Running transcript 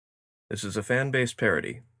This is a fan-based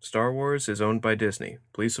parody. Star Wars is owned by Disney.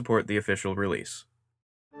 Please support the official release.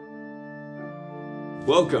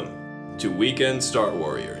 Welcome to Weekend Star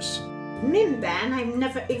Warriors. Mimban? I've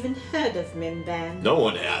never even heard of Mimban. No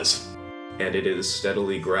one has. And it is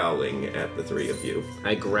steadily growling at the three of you.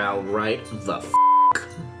 I growl right the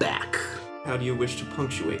back. How do you wish to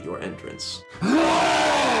punctuate your entrance?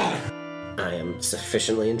 I am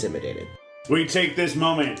sufficiently intimidated. We take this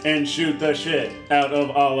moment and shoot the shit out of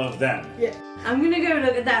all of them. Yeah. I'm gonna go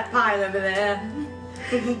look at that pile over there.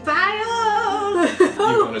 Pile!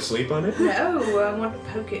 You want to sleep on it? No, I want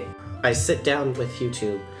to poke it. I sit down with you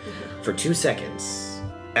two for 2 seconds,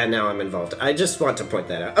 and now I'm involved. I just want to point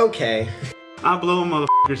that out. Okay. I'll blow a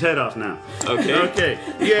motherfucker's head off now. Okay. Okay.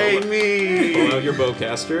 Yay, me! Pull out your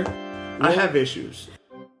bowcaster. I have issues.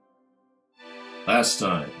 Last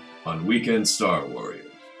time on Weekend Star Warriors.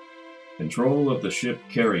 Control of the ship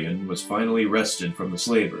Carrion was finally wrested from the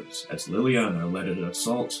slavers as Liliana led an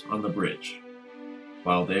assault on the bridge.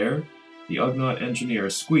 While there, the Ugnaught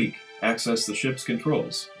engineer Squeak accessed the ship's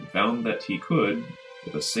controls and found that he could,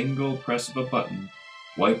 with a single press of a button,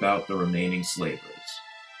 wipe out the remaining slavers.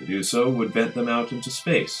 To do so would vent them out into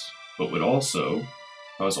space, but would also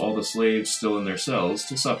cause all the slaves still in their cells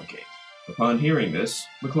to suffocate. Upon hearing this,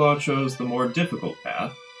 Maklaw chose the more difficult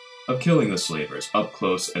path of killing the slavers up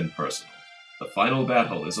close and personal. The final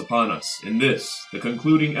battle is upon us in this, the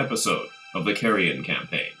concluding episode of the Carrion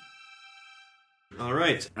campaign.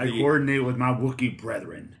 Alright. I coordinate with my Wookiee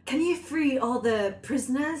brethren. Can you free all the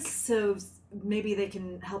prisoners so maybe they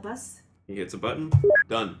can help us? He hits a button.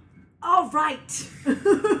 Done. All right.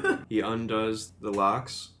 He undoes the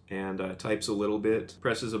locks and types a little bit,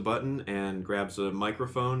 presses a button, and grabs a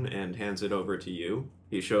microphone and hands it over to you.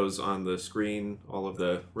 He shows on the screen all of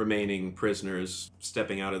the remaining prisoners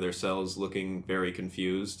stepping out of their cells looking very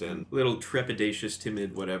confused and a little trepidatious,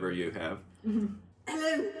 timid, whatever you have.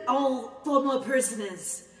 Hello, all former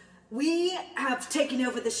prisoners. We have taken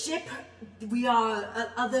over the ship. We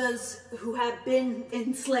are others who have been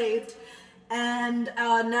enslaved and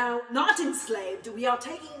are now not enslaved. We are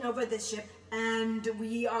taking over the ship and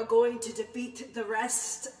we are going to defeat the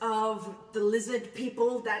rest of the lizard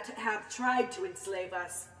people that have tried to enslave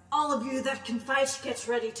us. All of you that can fight, get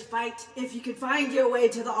ready to fight. If you can find your way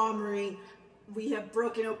to the armory, we have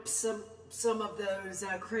broken up some of those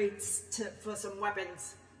crates for some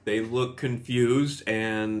weapons. They look confused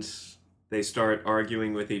and they start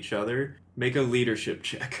arguing with each other. Make a leadership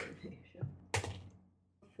check.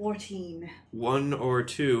 14. One or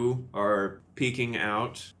two are peeking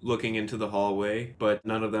out, looking into the hallway, but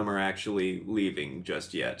none of them are actually leaving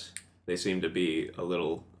just yet. They seem to be a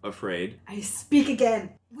little afraid. I speak again.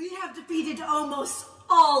 We have defeated almost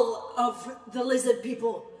all of the lizard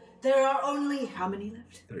people. There are only, how many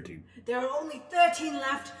left? 13. There are only 13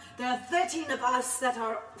 left. There are 13 of us that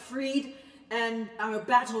are freed and are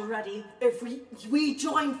battle ready. If we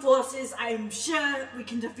join forces, I am sure we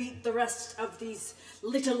can defeat the rest of these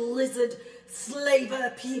little lizard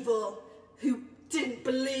slaver people who didn't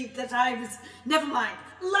believe that I was... Never mind.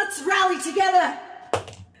 Let's rally together!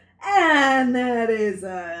 And that is,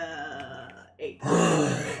 8.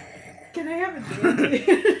 Can I have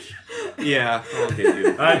advantage? Yeah, I'll give you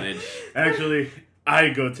advantage. Actually, I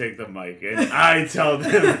go take the mic and I tell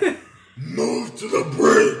them, move to the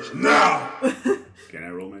bridge now! Can I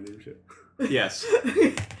roll my leadership? Yes.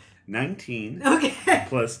 19 Okay.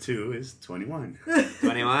 plus 2 is 21.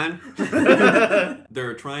 21?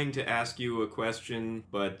 They're trying to ask you a question,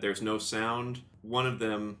 but there's no sound. One of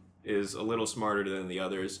them is a little smarter than the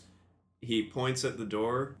others. He points at the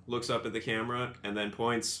door, looks up at the camera, and then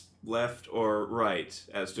points left or right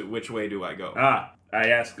as to which way do I go. I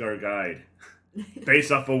ask our guide,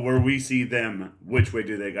 based off of where we see them, which way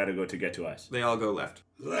do they gotta go to get to us? They all go left.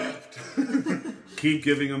 Left. Keep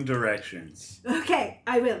giving them directions. Okay,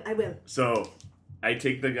 I will. So, I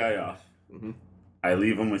take the guy off. I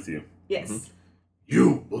leave him with you. Yes.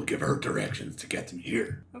 You will give her directions to get them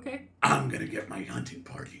here. Okay. I'm gonna get my hunting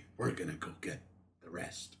party. We're gonna go get the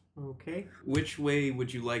rest. Okay. Which way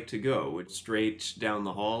would you like to go? Straight down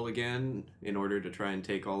the hall again in order to try and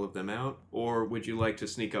take all of them out? Or would you like to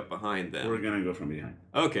sneak up behind them? We're gonna go from behind.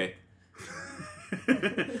 Okay.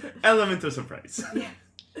 Element of surprise. Yeah.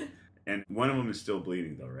 And one of them is still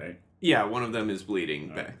bleeding though, right? Yeah, one of them is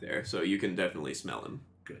bleeding back there, so you can definitely smell him.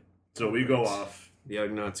 Good. So we go off. The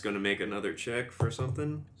Ugnaught's going to make another check for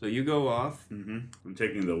something. So you go off. I'm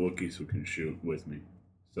taking the Wookiees who can shoot with me.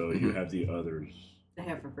 So you have the others. I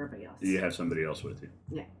have for everybody else. You have somebody else with you.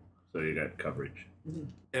 Yeah. So you got coverage.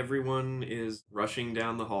 Everyone is rushing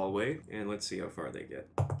down the hallway, and let's see how far they get.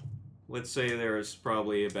 let's say there's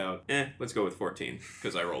probably about, let's go with 14,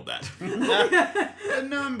 because I rolled that. A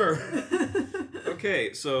number.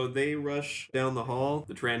 Okay, so they rush down the hall.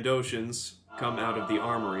 The Trandoshans come out of the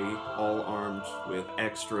armory, all armed with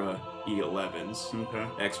extra E11s, Okay.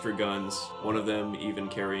 extra guns, one of them even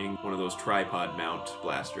carrying one of those tripod mount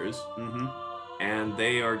blasters. Mm-hmm. And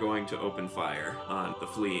they are going to open fire on the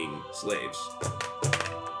fleeing slaves.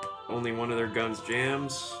 Only one of their guns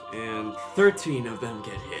jams, and 13 of them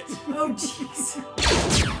get hit. Oh, jeez.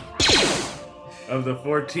 Of the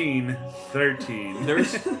 14, 13.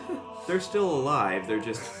 They're still alive, they're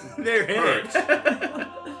just They're hurt.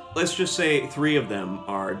 Let's just say 3 of them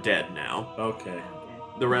are dead now. Okay.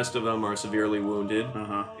 The rest of them are severely wounded.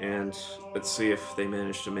 Uh-huh. And let's see if they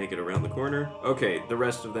manage to make it around the corner. Okay, the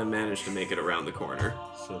rest of them managed to make it around the corner.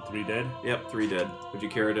 So 3 dead? Yep, 3 dead. Would you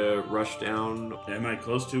care to rush down? Am I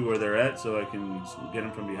close to where they're at so I can get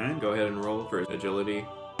them from behind? Go ahead and roll for agility.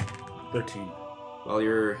 13. While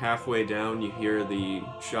you're halfway down, you hear the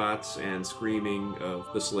shots and screaming of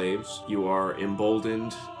the slaves. You are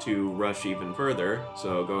emboldened to rush even further,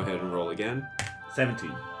 so go ahead and roll again.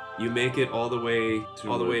 17. You make it all the way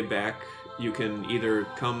To way back. You can either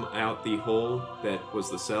come out the hole that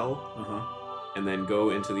was the cell Uh-huh. and then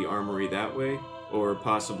go into the armory that way, or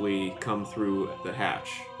possibly come through the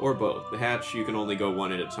hatch, or both. The hatch you can only go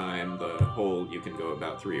 1 at a time. The hole you can go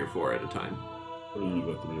about 3 or 4 at a time. We're gonna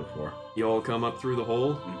go 3 or 4. You all come up through the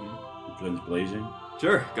hole. Mm-hmm. Guns blazing.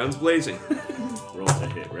 Sure, guns blazing. Roll to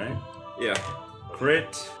hit, right? Yeah.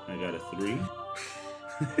 Crit. I got a 3.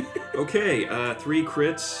 Okay, 3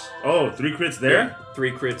 crits. Oh, 3 crits there? Yeah,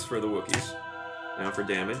 3 crits for the Wookiees. Now for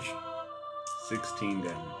damage. 16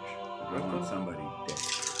 damage. I want somebody dead.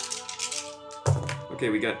 Okay,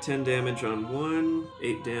 we got 10 damage on one,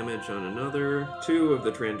 8 damage on another. 2 of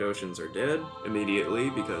the Trandoshans are dead immediately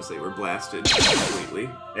because they were blasted completely.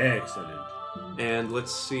 Excellent. And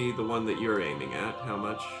let's see the one that you're aiming at. How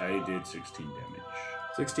much? I did 16 damage.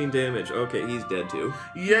 16 damage. Okay, he's dead too.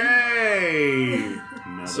 Yay!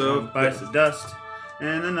 Another So- one bites the dust.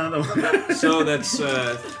 And another one. So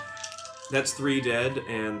that's 3 dead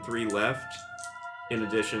and 3 left, in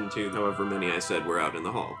addition to however many I said were out in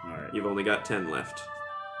the hall. Alright. You've only got 10 left.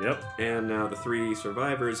 Yep. And now the 3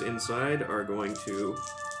 survivors inside are going to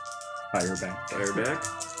Fire back. fire back.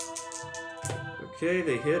 Okay,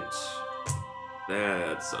 they hit.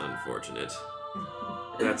 That's unfortunate.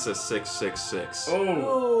 That's a 666.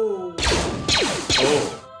 Oh!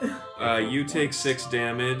 Oh. Oh! You take 6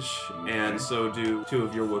 damage, and so do 2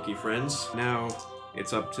 of your Wookiee friends. Now,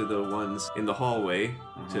 it's up to the ones in the hallway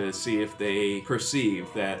to see if they perceive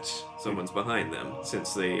that someone's behind them,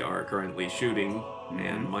 since they are currently shooting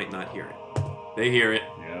and might not hear it. They hear it.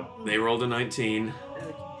 Yep. They rolled a 19.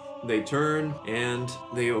 They turn, and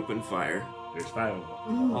they open fire. There's 5 of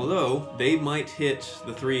them. Although, they might hit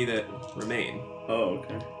the 3 that remain. Oh,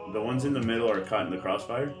 okay. The ones in the middle are caught in the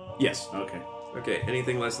crossfire? Yes. Okay. Okay,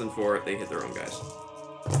 anything less than 4, they hit their own guys.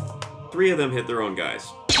 3 of them hit their own guys.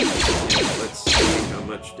 And let's see how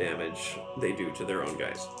much damage they do to their own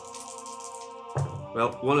guys.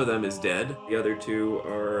 Well, one of them is dead, the other 2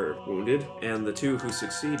 are wounded, and the 2 who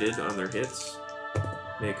succeeded on their hits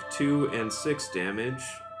make 2 and 6 damage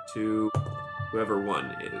to whoever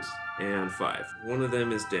 1 is, and 5. One of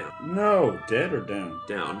them is down. No! Dead or down?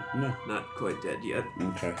 Down. No. Not quite dead yet.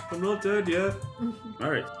 Okay. I'm not dead yet.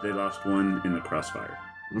 Alright, they lost 1 in the crossfire.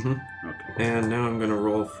 Mm-hmm. Okay. And now I'm gonna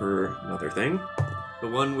roll for another thing. The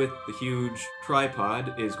one with the huge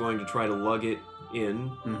tripod is going to try to lug it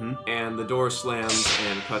in, and the door slams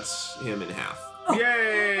and cuts him in half.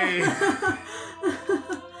 Yay!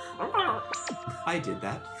 I did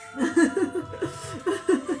that.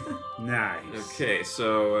 Nice. Okay,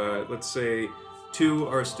 so let's say 2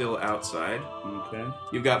 are still outside. Okay.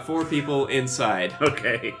 You've got 4 people inside.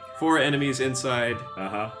 Okay. 4 enemies inside,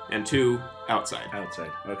 Uh-huh. and 2 outside.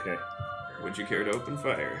 Outside. Okay. Would you care to open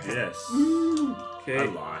fire? Yes. Okay.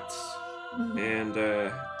 A lot. And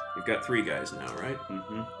you've got 3 guys now, right?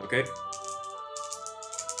 Okay.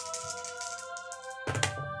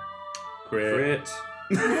 Crit. Crit.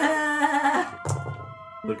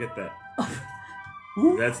 Look at that.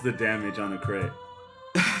 That's the damage on the crit.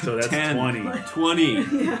 So that's 10. 20. 20.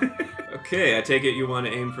 Yeah. Okay, I take it you want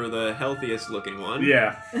to aim for the healthiest looking one.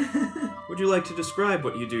 Yeah. Would you like to describe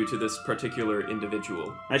what you do to this particular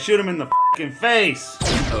individual? I shoot him in the fucking face.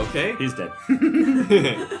 Okay. He's dead.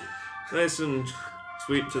 Nice and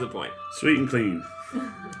sweet to the point. Sweet and clean.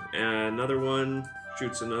 Another one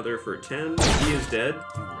shoots another for 10. He is dead.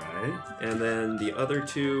 Alright. And then the other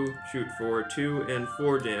 2 shoot for 2 and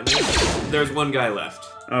 4 damage. There's 1 guy left.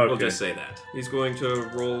 Okay. We'll just say that. He's going to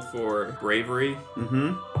roll for bravery.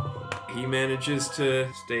 He manages to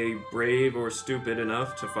stay brave or stupid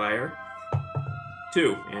enough to fire.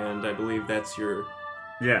 2, and I believe that's your...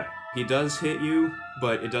 Yeah. He does hit you,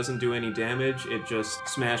 but it doesn't do any damage. It just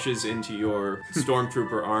smashes into your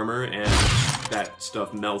stormtrooper armor, and that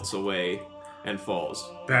stuff melts away and falls.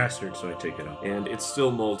 Bastard, so I take it out. And it's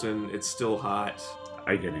still molten, it's still hot.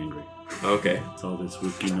 I get angry. Okay. That's all this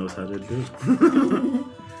Wookie knows how to do.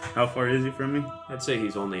 How far is he from me? I'd say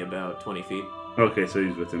he's only about 20 feet. Okay, so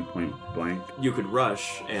he's within point blank. You could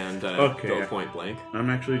rush and Okay. go point blank. I'm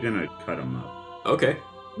actually gonna cut him up. Okay.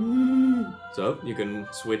 So, you can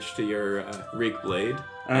switch to your Reek Blade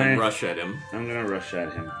and rush at him. I'm gonna rush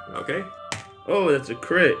at him. Okay. Oh, that's a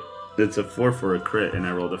crit. That's a 4 for a crit, and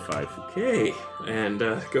I rolled a 5. Okay, and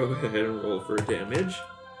go ahead and roll for damage.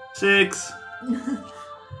 6.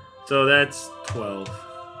 So that's 12.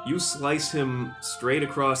 You slice him straight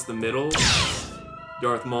across the middle,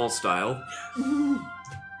 Darth Maul style.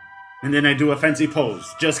 And then I do a fancy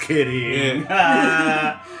pose. Just kidding.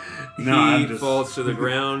 No, He falls to the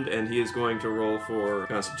ground, and he is going to roll for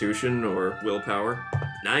Constitution or Willpower.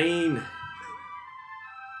 9!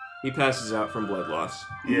 He passes out from blood loss.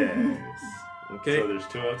 Yes. Okay. So there's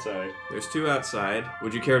 2 outside. There's 2 outside.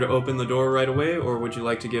 Would you care to open the door right away, or would you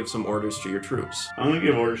like to give some orders to your troops? I'm gonna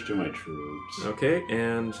give orders to my troops. Okay,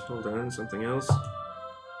 and hold on, something else.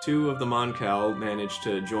 2 of the Moncal manage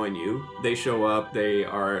to join you. They show up. They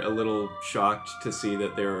are a little shocked to see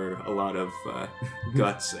that there are a lot of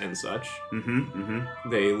guts and such.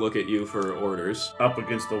 They look at you for orders. Up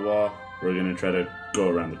against the wall. We're gonna try to go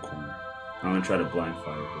around the corner. I'm gonna try to blind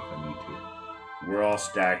fire if I need to. We're all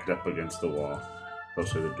stacked up against the wall,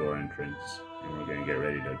 close to the door entrance, and we're gonna get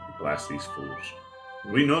ready to blast these fools.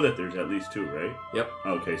 We know that there's at least 2, right? Yep.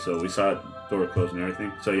 Okay, so we saw door closed and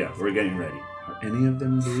everything. So yeah, we're getting ready. Are any of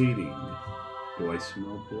them bleeding? Do I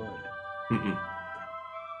smell blood?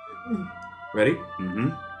 Ready?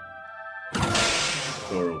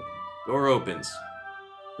 Door open. Door opens.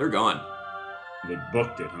 They're gone. They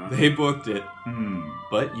booked it, huh? They booked it.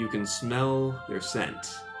 But you can smell their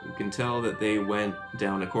scent. You can tell that they went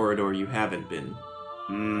down a corridor you haven't been.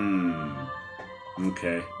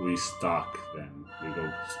 Okay, we stalk them.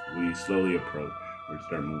 We slowly approach. We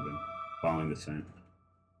start moving, following the scent.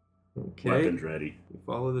 Okay. Weapons ready. You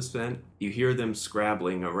follow the scent. You hear them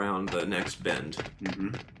scrabbling around the next bend. What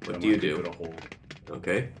So do you I'm gonna do? give it a hold.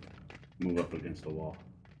 Okay. Move up against the wall.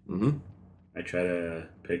 Mm-hmm. I try to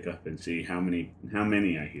pick up and see how many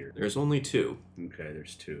I hear. There's only 2. Okay,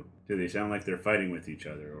 there's 2. Do they sound like they're fighting with each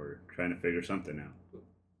other or trying to figure something out?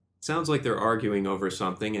 Sounds like they're arguing over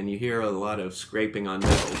something, and you hear a lot of scraping on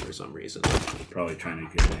metal for some reason. Probably trying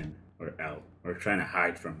to get in or out or trying to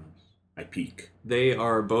hide from us. I peek. They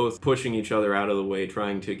are both pushing each other out of the way,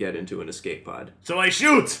 trying to get into an escape pod. So I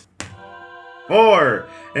shoot! 4!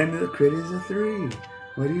 And the crit is a 3.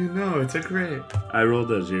 What do you know? It's a crit. I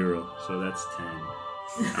rolled a 0, so that's 10.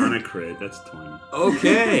 On a crit, that's 20.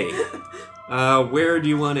 Okay. Where do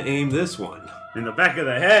you want to aim this one? In the back of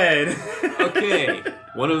the head. Okay.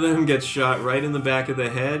 One of them gets shot right in the back of the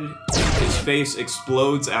head. His face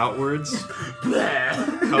explodes outwards,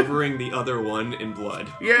 covering the other one in blood.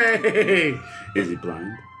 Yay! Is he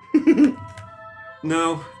blind?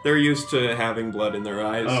 No, they're used to having blood in their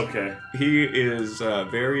eyes. Okay. He is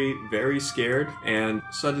very, very scared, and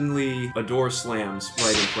suddenly a door slams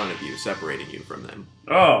right in front of you, separating you from them.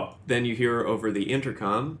 Oh. Then you hear over the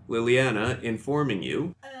intercom, Liliana informing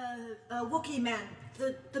you. Wookie man,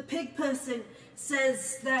 the pig person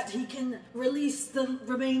says that he can release the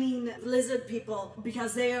remaining lizard people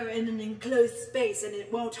because they are in an enclosed space and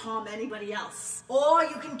it won't harm anybody else. Or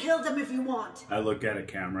you can kill them if you want. I look at a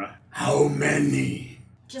camera. How many?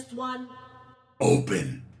 Just one.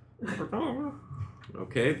 Open.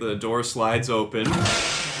 Okay, the door slides open.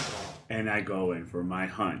 And I go in for my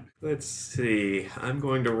hunt. Let's see. I'm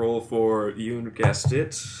going to roll for, you guessed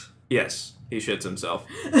it. Yes, he shits himself.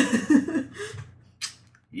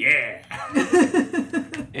 Yeah.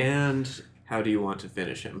 And how do you want to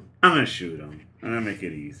finish him? I'm gonna shoot him. I'm gonna make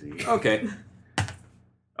it easy. Okay.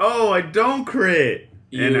 Oh, I don't crit.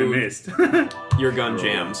 And I missed. Your gun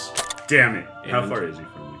jams. Damn it. How And- far is he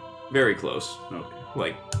from me? Very close. Okay.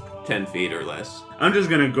 Like 10 feet or less. I'm just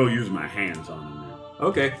gonna go use my hands on him now.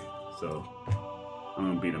 Okay. So, I'm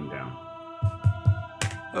gonna beat him down.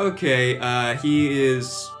 Okay,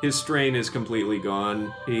 his strain is completely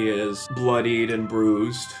gone. He is bloodied and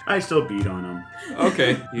bruised. I still beat on him.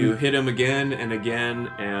 Okay, you hit him again and again,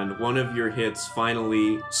 and one of your hits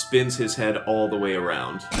finally spins his head all the way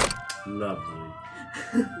around. Lovely.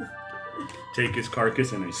 take his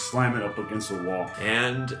carcass and I slam it up against the wall.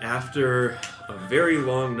 And after a very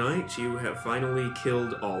long night, you have finally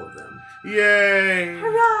killed all of them. Yay!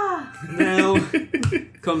 Hurrah! Now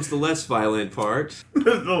comes the less violent part.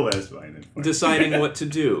 The less violent part. Deciding what to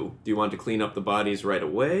do. Do you want to clean up the bodies right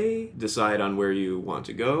away? Decide on where you want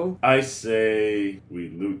to go? I say we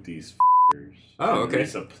loot these f***ers. Oh, okay. And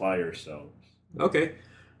resupply ourselves. Okay.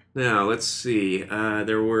 Now, let's see.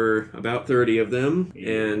 There were about 30 of them,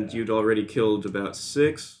 and you'd already killed about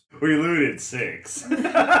 6. We looted 6.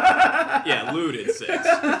 Yeah, looted 6.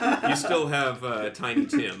 You still have Tiny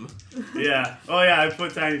Tim. Yeah. Oh, yeah, I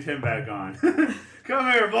put Tiny Tim back on.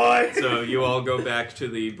 Come here, boy! So you all go back to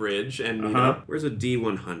the bridge and meet up. Where's a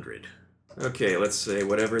D100? Okay, let's say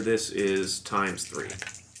whatever this is times 3.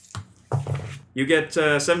 You get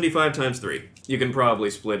 75 times 3. You can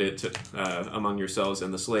probably split it among yourselves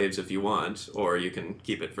and the slaves if you want, or you can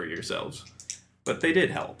keep it for yourselves. But they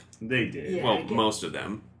did help. They did. Yeah, Well, most of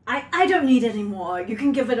them. I don't need any more. You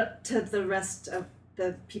can give it up to the rest of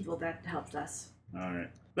the people that helped us. Alright.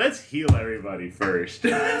 Let's heal everybody first.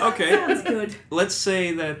 Okay. Sounds good. Let's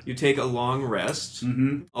say that you take a long rest,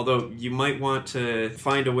 although you might want to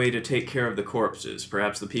find a way to take care of the corpses.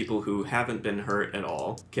 Perhaps the people who haven't been hurt at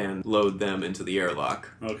all can load them into the airlock.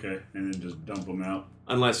 Okay, and then just dump them out.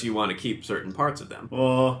 Unless you want to keep certain parts of them.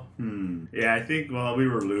 Well, yeah, I think while we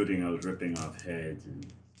were looting, I was ripping off heads and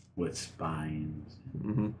with spines.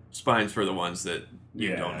 Spines for the ones that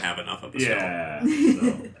you don't have enough of a skull. Yeah. So.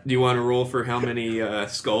 Do you want to roll for how many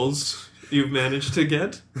skulls you've managed to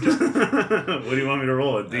get? What do you want me to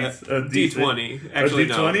roll? A D20. Actually, a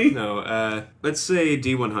D20? No. Let's say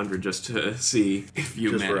D100 just to see if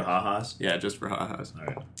you just manage. for ha-has? Yeah, just for ha-has.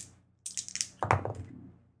 Alright.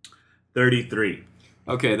 33.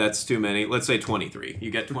 Okay, that's too many. Let's say 23. You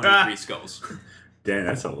get 23 skulls. Damn,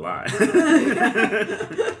 that's a lot.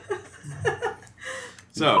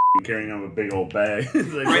 So, carrying on a big old bag.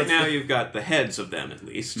 Like, right now you've got the heads of them at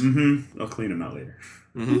least. I'll clean them out later.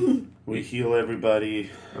 We heal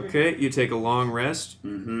everybody. Okay, you take a long rest.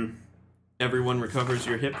 Everyone recovers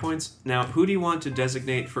your hit points. Now, who do you want to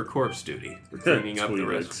designate for corpse duty? For cleaning up the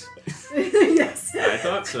rest? Yes. I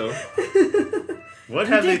thought so. What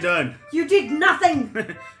have they done? You did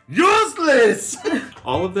nothing! Useless!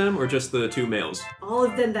 All of them, or just the 2 males? All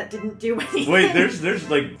of them that didn't do anything. Wait, there's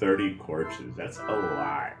like 30 corpses. That's a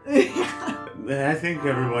lot. I think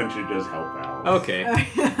everyone should just help out. Okay,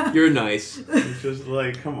 you're nice. It's just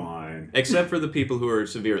like, come on. Except for the people who are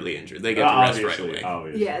severely injured. They get to rest right away.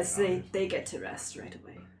 Obviously, Yes, they get to rest right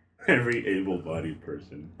away. Every able-bodied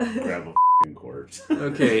person grab a f***ing corpse.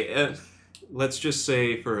 Okay, let's just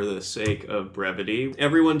say for the sake of brevity,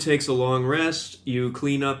 everyone takes a long rest, you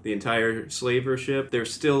clean up the entire slaver ship.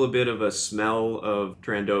 There's still a bit of a smell of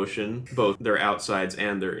Trandoshan, both their outsides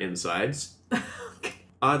and their insides.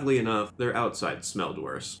 Oddly enough, their outsides smelled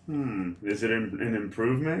worse. Is it an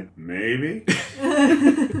improvement? Maybe?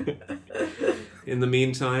 In the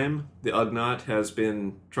meantime, the Ugnaught has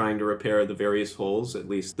been trying to repair the various holes, at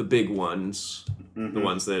least the big ones, the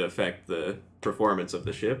ones that affect the performance of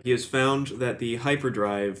the ship. He has found that the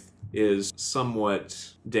hyperdrive is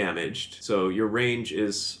somewhat damaged, so your range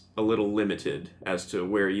is a little limited as to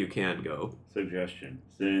where you can go. Suggestion.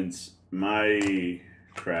 Since my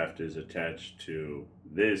craft is attached to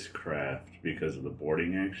this craft because of the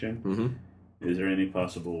boarding action, is there any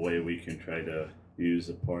possible way we can try to use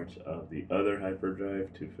the parts of the other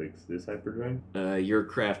hyperdrive to fix this hyperdrive? Your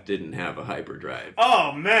craft didn't have a hyperdrive.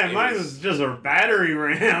 Oh man, mine was just a battery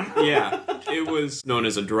ram. Yeah, it was known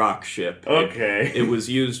as a Drock ship. Okay. It was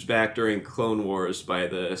used back during Clone Wars by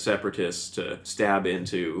the Separatists to stab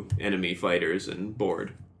into enemy fighters and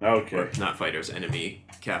board. Okay. Or not fighters, enemy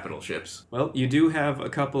capital ships. Well, you do have a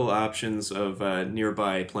couple options of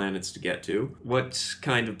nearby planets to get to. What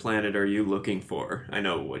kind of planet are you looking for? I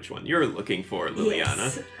know which one you're looking for,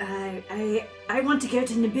 Liliana. Yes, I want to go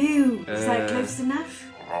to Naboo. Is that close enough?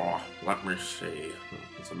 Oh, let me see.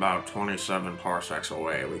 It's about 27 parsecs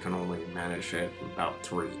away. We can only manage it about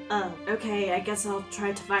 3. Oh, okay. I guess I'll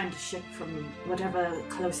try to find a ship from whatever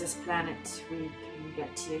closest planet we can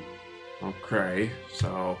get to. Okay,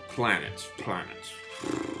 so planets.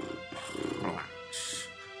 Relax.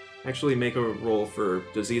 Actually, make a roll for,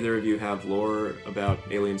 does either of you have lore about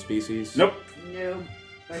alien species? Nope. No.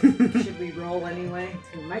 But should we roll anyway?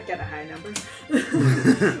 We might get a high number.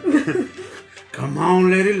 Come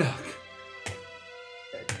on, Lady Luck.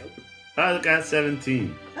 I got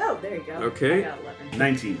 17. Oh, there you go. Okay. I got 11.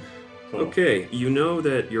 19. Total. Okay, you know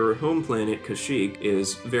that your home planet, Kashyyyk,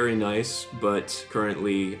 is very nice, but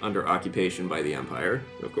currently under occupation by the Empire,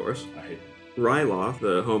 of course. I hate Ryloth,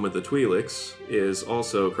 the home of the Twi'leks, is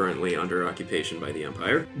also currently under occupation by the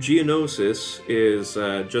Empire. Geonosis is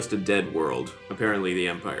just a dead world. Apparently the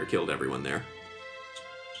Empire killed everyone there.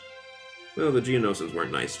 Well, the Geonosans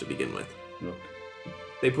weren't nice to begin with. Look.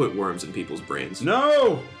 They put worms in people's brains.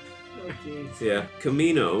 No! Oh, jeez. Yeah.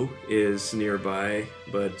 Camino is nearby,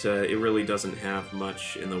 but it really doesn't have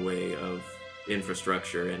much in the way of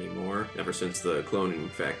infrastructure anymore, ever since the cloning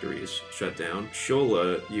factories shut down.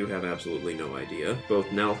 Shola, you have absolutely no idea. Both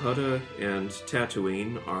Nalhutta and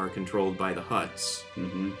Tatooine are controlled by the Hutts,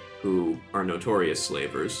 who are notorious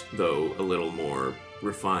slavers, though a little more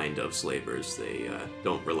refined of slavers. They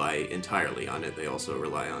don't rely entirely on it. They also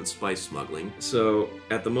rely on spice smuggling. So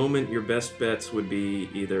at the moment, your best bets would be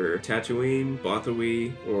either Tatooine,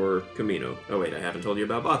 Bothawi, or Camino. Oh wait, I haven't told you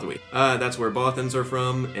about Bothawi. That's where Bothans are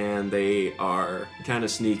from, and they are kind of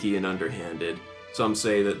sneaky and underhanded. Some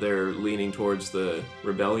say that they're leaning towards the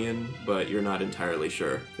rebellion, but you're not entirely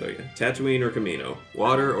sure. So yeah, Tatooine or Camino?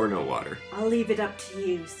 Water or no water? I'll leave it up to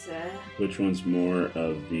you, sir. Which one's more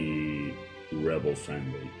of the rebel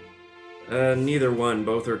friendly? Neither one.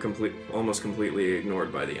 Both are almost completely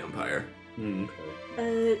ignored by the Empire.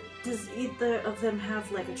 Okay. Does either of them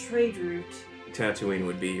have, like, a trade route? Tatooine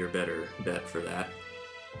would be your better bet for that.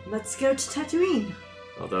 Let's go to Tatooine.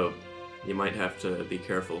 Although, you might have to be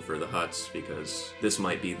careful for the Hutts, because this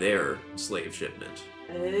might be their slave shipment.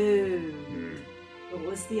 Oh. What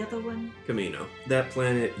was the other one? Camino. That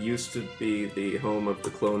planet used to be the home of the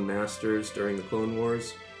Clone Masters during the Clone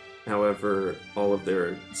Wars. However, all of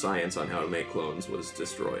their science on how to make clones was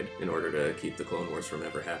destroyed in order to keep the Clone Wars from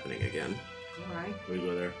ever happening again. Alright, We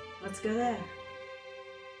go there. let's go there.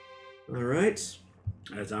 Alright.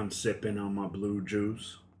 As I'm sipping on my blue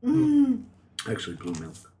juice. Actually, blue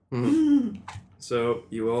milk. So,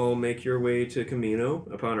 you all make your way to Camino.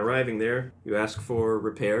 Upon arriving there, you ask for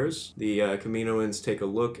repairs. The Caminoans take a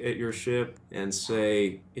look at your ship and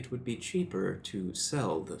say, it would be cheaper to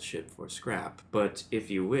sell the ship for scrap, but if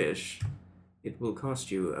you wish, it will cost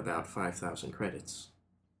you about 5,000 credits.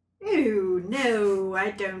 Ew, no, I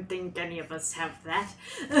don't think any of us have that.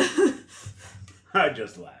 I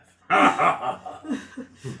just laugh.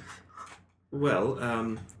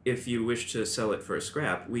 Well, if you wish to sell it for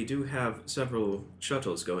scrap, we do have several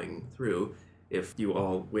shuttles going through, if you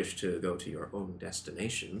all wish to go to your own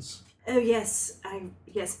destinations. Oh, yes,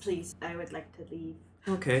 yes, please, I would like to leave.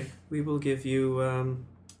 Okay, we will give you,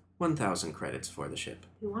 1,000 credits for the ship.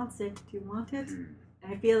 Who wants it? Do you want it?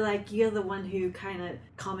 I feel like you're the one who kind of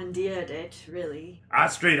commandeered it, really. I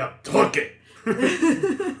straight up took it!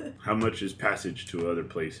 How much is passage to other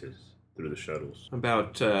places through the shuttles?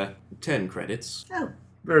 About, 10 credits. Oh.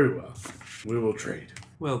 Very well. We will trade.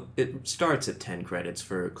 Well, it starts at 10 credits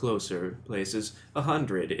for closer places,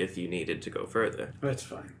 100 if you needed to go further. That's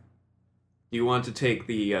fine. You want to take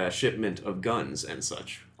the shipment of guns and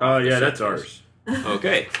such? Oh, off the yeah, ship that's first? ours.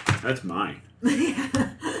 Okay. That's mine.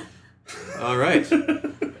 All right.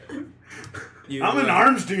 I'm an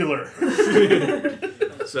arms dealer.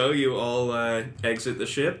 So you all exit the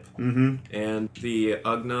ship, and the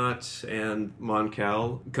Ugnaught and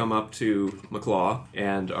Moncal come up to Maklaw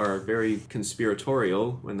and are very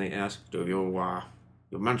conspiratorial when they ask, Do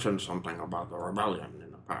you mentioned something about the rebellion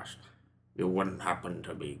in the past. You wouldn't happen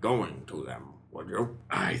to be going to them, would you?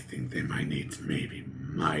 I think they might need maybe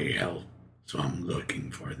my help, so I'm looking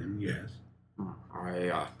for them, yes.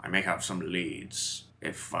 I may have some leads.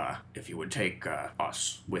 If you would take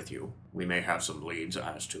us with you, we may have some leads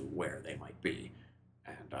as to where they might be.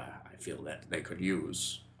 And I feel that they could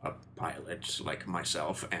use a pilot like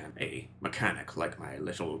myself and a mechanic like my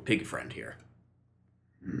little pig friend here.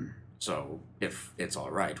 So, if it's all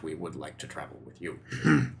right, we would like to travel with you.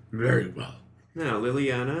 Very well. now,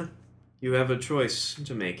 Liliana, you have a choice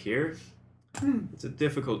to make here. It's a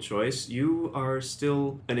difficult choice. You are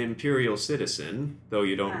still an Imperial citizen, though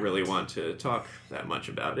you don't really want to talk that much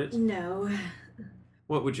about it. No.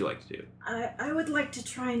 What would you like to do? I would like to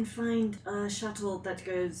try and find a shuttle that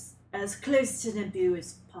goes as close to Naboo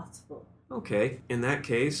as possible. Okay, in that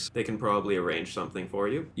case, they can probably arrange something for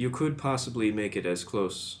you. You could possibly make it as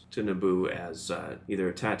close to Naboo as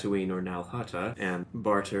either Tatooine or Nalhutta, and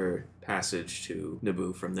barter passage to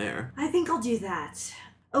Naboo from there. I think I'll do that.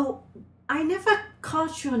 Oh, I never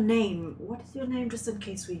caught your name. What is your name, just in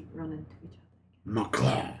case we run into each other?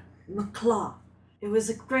 Maklaw. Maklaw. It was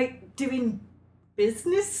a great doing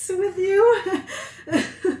business with you.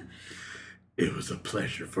 It was a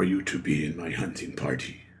pleasure for you to be in my hunting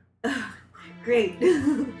party. Great.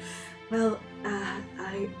 Well,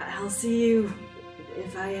 I'll see you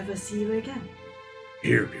if I ever see you again.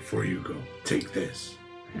 Here, before you go, take this.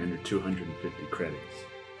 And 250 credits.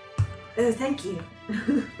 Thank you.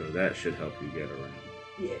 So that should help you get around.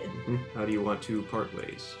 Yeah. How do you want to part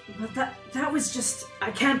ways? But that was just...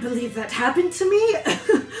 I can't believe that happened to me.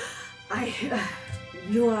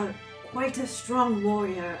 You are quite a strong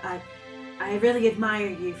warrior. I really admire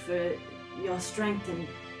you for your strength and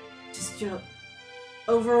just your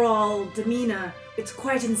overall demeanor. It's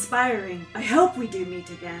quite inspiring. I hope we do meet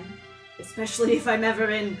again, especially if I'm ever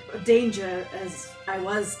in danger as I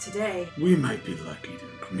was today. We might be lucky to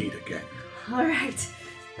meet again. All right.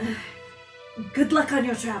 Good luck on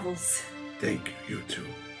your travels. Thank you, you too.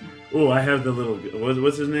 Oh, I have the little...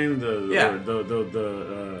 What's his name? Yeah.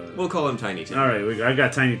 We'll call him Tiny Tim. All right, I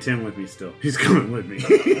got Tiny Tim with me still. He's coming with me.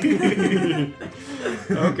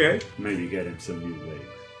 Okay. Maybe get him some new legs.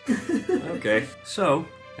 Okay. So,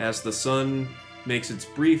 as the sun makes its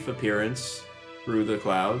brief appearance through the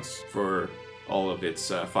clouds for all of its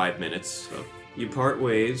 5 minutes, you part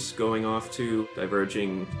ways going off to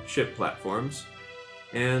diverging ship platforms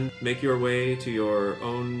and make your way to your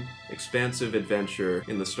own expansive adventure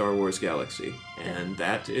in the Star Wars galaxy. And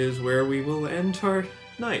that is where we will end our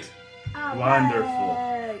night. Wonderful.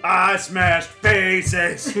 I smashed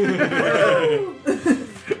faces!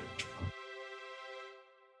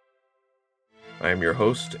 I am your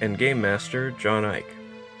host and game master, John Ike.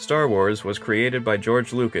 Star Wars was created by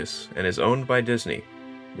George Lucas and is owned by Disney.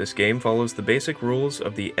 This game follows the basic rules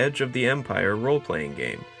of the Edge of the Empire role-playing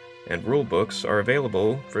game, and rulebooks are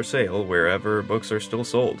available for sale wherever books are still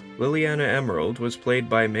sold. Liliana Emerald was played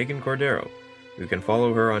by Megan Cordero. You can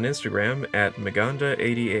follow her on Instagram at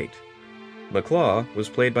Maganda88. Maklaw was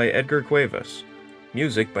played by Edgar Cuevas.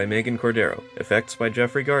 Music by Megan Cordero. Effects by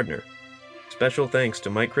Jeffrey Gardner. Special thanks to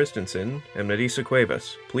Mike Christensen and Melissa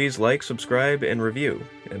Cuevas. Please like, subscribe, and review,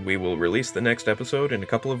 and we will release the next episode in a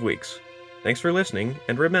couple of weeks. Thanks for listening,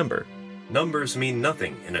 and remember, numbers mean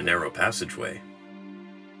nothing in a narrow passageway.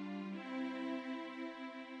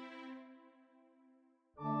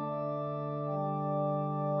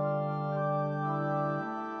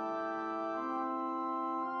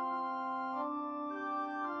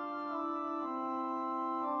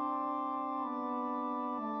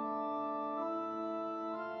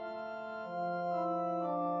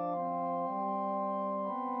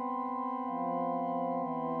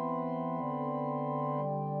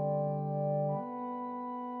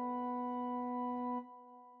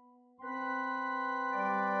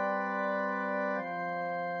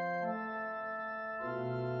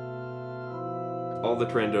 All the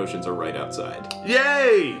Trandoshans are right outside.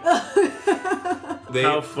 Yay!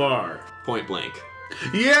 How far? Point blank.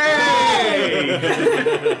 Yay!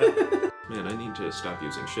 Man, I need to stop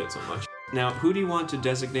using shit so much. Now, who do you want to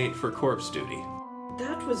designate for corpse duty?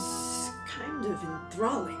 That was kind of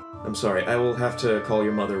enthralling. I'm sorry, I will have to call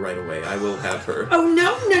your mother right away. I will have her. Oh,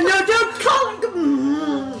 no, don't call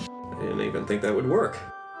her! I didn't even think that would work.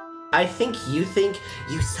 I think you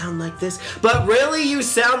sound like this, but really you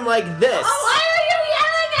sound like this. Oh, why are you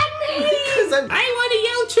yelling at me? Because I want to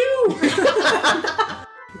yell too.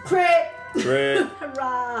 Crit!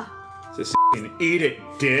 Hurrah! Just Eat it,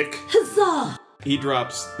 dick. Huzzah! he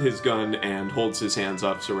drops his gun and holds his hands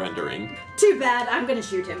up, surrendering. Too bad, I'm gonna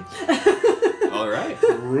shoot him. All right.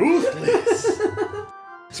 Ruthless.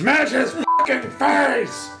 Smash his fucking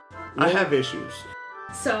face! I have issues.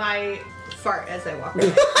 So I fart as I walk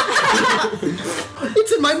away.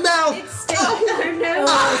 It's in my mouth. It's still in her nose.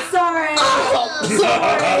 Oh, sorry. Oh,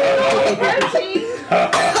 sorry. Protein.